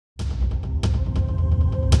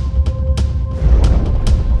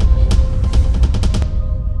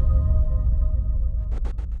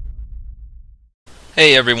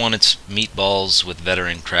Hey everyone, it's Meatballs with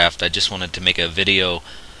VeteranCraft. I just wanted to make a video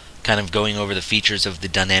kind of going over the features of the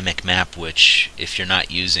dynamic map, which if you're not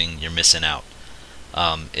using, you're missing out.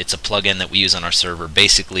 It's a plugin that we use on our server.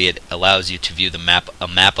 Basically, it allows you to view a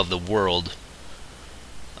map of the world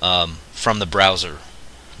from the browser,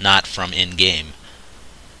 not from in-game.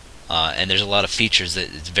 And there's a lot of features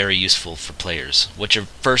that it's very useful for players. What you're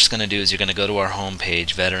first going to do is you're going to go to our home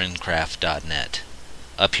page, VeteranCraft.net.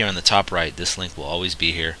 Up here on the top right, this link will always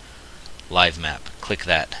be here. Live map. Click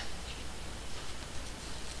that.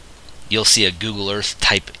 You'll see a Google Earth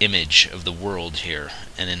type image of the world here,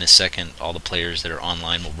 and in a second all the players that are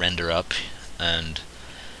online will render up, and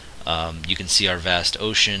you can see our vast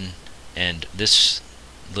ocean, and this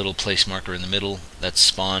little place marker in the middle, that's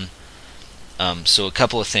spawn. So a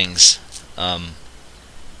couple of things.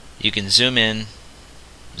 You can zoom in,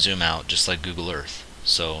 zoom out, just like Google Earth.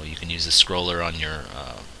 So you can use the scroller on your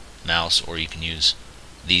mouse, or you can use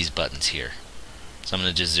these buttons here. So I'm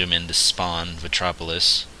going to just zoom in to spawn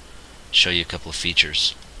Vetropolis, show you a couple of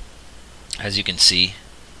features. As you can see,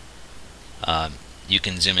 you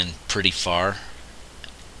can zoom in pretty far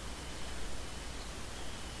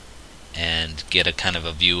and get a kind of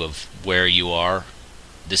a view of where you are.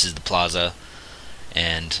 This is the plaza,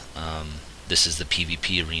 and this is the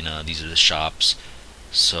PvP arena. These are the shops.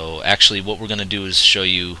 So actually what we're going to do is show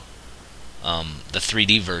you the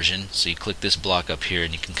 3D version. So you click this block up here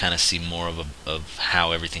and you can kind of see more of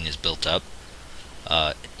how everything is built up.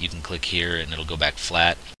 You can click here and it'll go back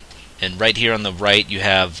flat. And right here on the right you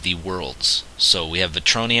have the worlds. So we have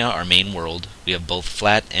Vetronia, our main world. We have both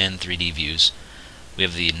flat and 3D views. We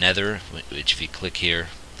have the Nether, which if you click here,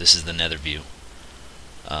 this is the Nether view.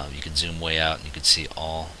 You can zoom way out and you can see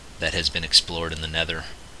all that has been explored in the Nether.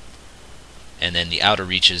 And then the outer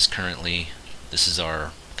reaches currently, this is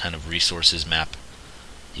our kind of resources map.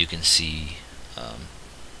 You can see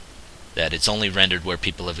that it's only rendered where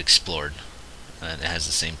people have explored. And it has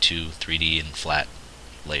the same two 3D and flat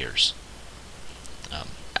layers.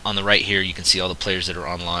 On the right here you can see all the players that are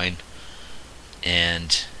online,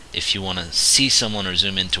 and if you want to see someone or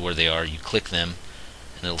zoom into where they are, you click them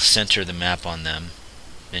and it'll center the map on them,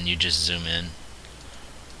 and you just zoom in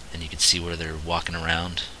and you can see where they're walking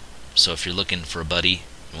around. So if you're looking for a buddy,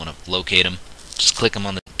 you want to locate them, just click them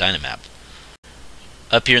on the DynMap.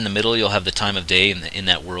 Up here in the middle you'll have the time of day in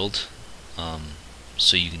that world,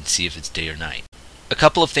 so you can see if it's day or night. A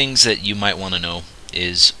couple of things that you might want to know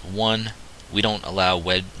is, one, we don't allow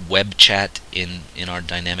web chat in our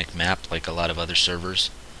dynamic map like a lot of other servers.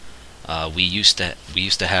 We used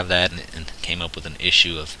to have that, and came up with an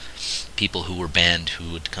issue of people who were banned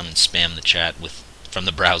who would come and spam the chat from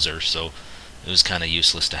the browser, so it was kind of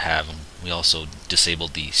useless to have them. We also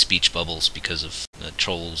disabled the speech bubbles because of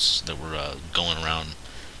trolls that were going around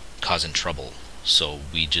causing trouble, so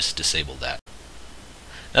we just disabled that.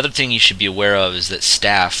 Another thing you should be aware of is that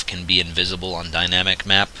staff can be invisible on dynamic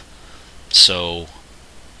map, so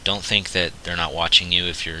don't think that they're not watching you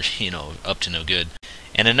if you're up to no good.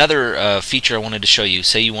 And another feature I wanted to show you,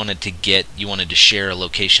 say you wanted to share a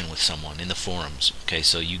location with someone in the forums. Okay,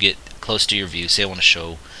 so you get close to your view. Say I want to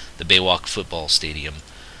show the Baywalk football stadium.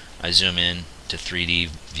 I zoom in to 3D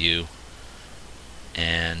view,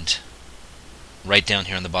 and right down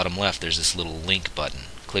here on the bottom left there's this little link button.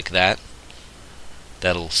 Click that.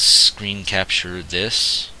 That'll screen capture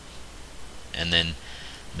this, and then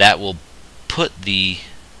that will put the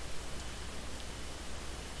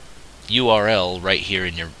URL right here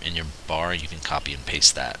in your bar. You can copy and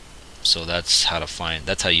paste that. So that's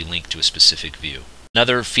how you link to a specific view.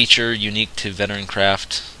 Another feature unique to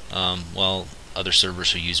VeteranCraft, well, other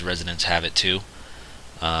servers who use residents have it too,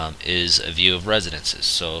 is a view of residences.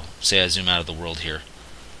 So say I zoom out of the world here,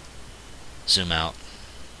 zoom out,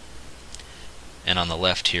 and on the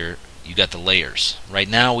left here you got the layers. Right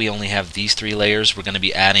now we only have these 3 layers. We're going to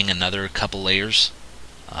be adding another couple layers,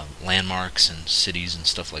 landmarks and cities and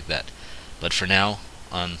stuff like that. But for now,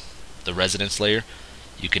 on the residence layer,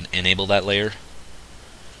 you can enable that layer,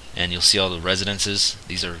 and you'll see all the residences.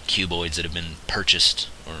 These are cuboids that have been purchased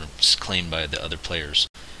or claimed by the other players.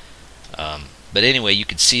 But anyway, you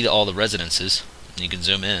can see all the residences, and you can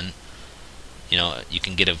zoom in. You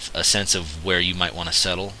can get a sense of where you might want to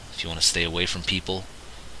settle if you want to stay away from people.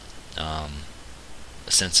 A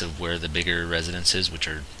sense of where the bigger residences, which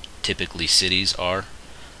are typically cities, are.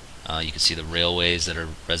 You can see the railways that are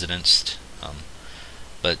residenced.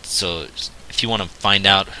 But so if you want to find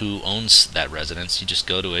out who owns that residence, you just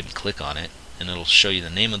go to it and click on it, and it'll show you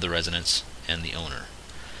the name of the residence and the owner.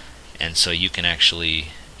 And so you can actually,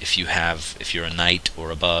 if you're a knight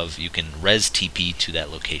or above, you can res TP to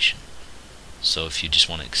that location. So if you just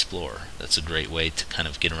want to explore, that's a great way to kind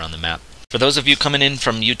of get around the map. For those of you coming in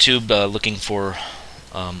from YouTube looking for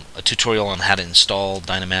a tutorial on how to install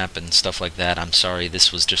DynMap and stuff like that, I'm sorry,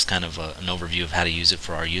 this was just kind of an overview of how to use it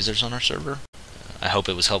for our users on our server. I hope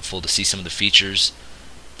it was helpful to see some of the features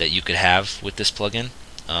that you could have with this plugin.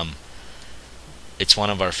 It's one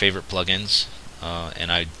of our favorite plugins,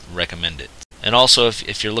 and I recommend it. And also,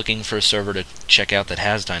 if you're looking for a server to check out that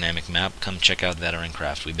has dynamic map, come check out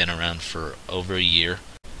VeteranCraft. We've been around for over a year,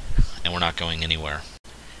 and we're not going anywhere.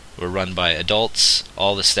 We're run by adults.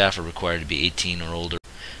 All the staff are required to be 18 or older.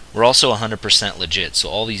 We're also 100% legit, so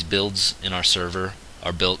all these builds in our server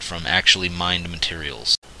are built from actually mined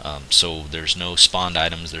materials. So there's no spawned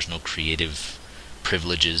items, there's no creative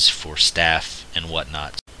privileges for staff and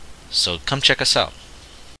whatnot. So come check us out.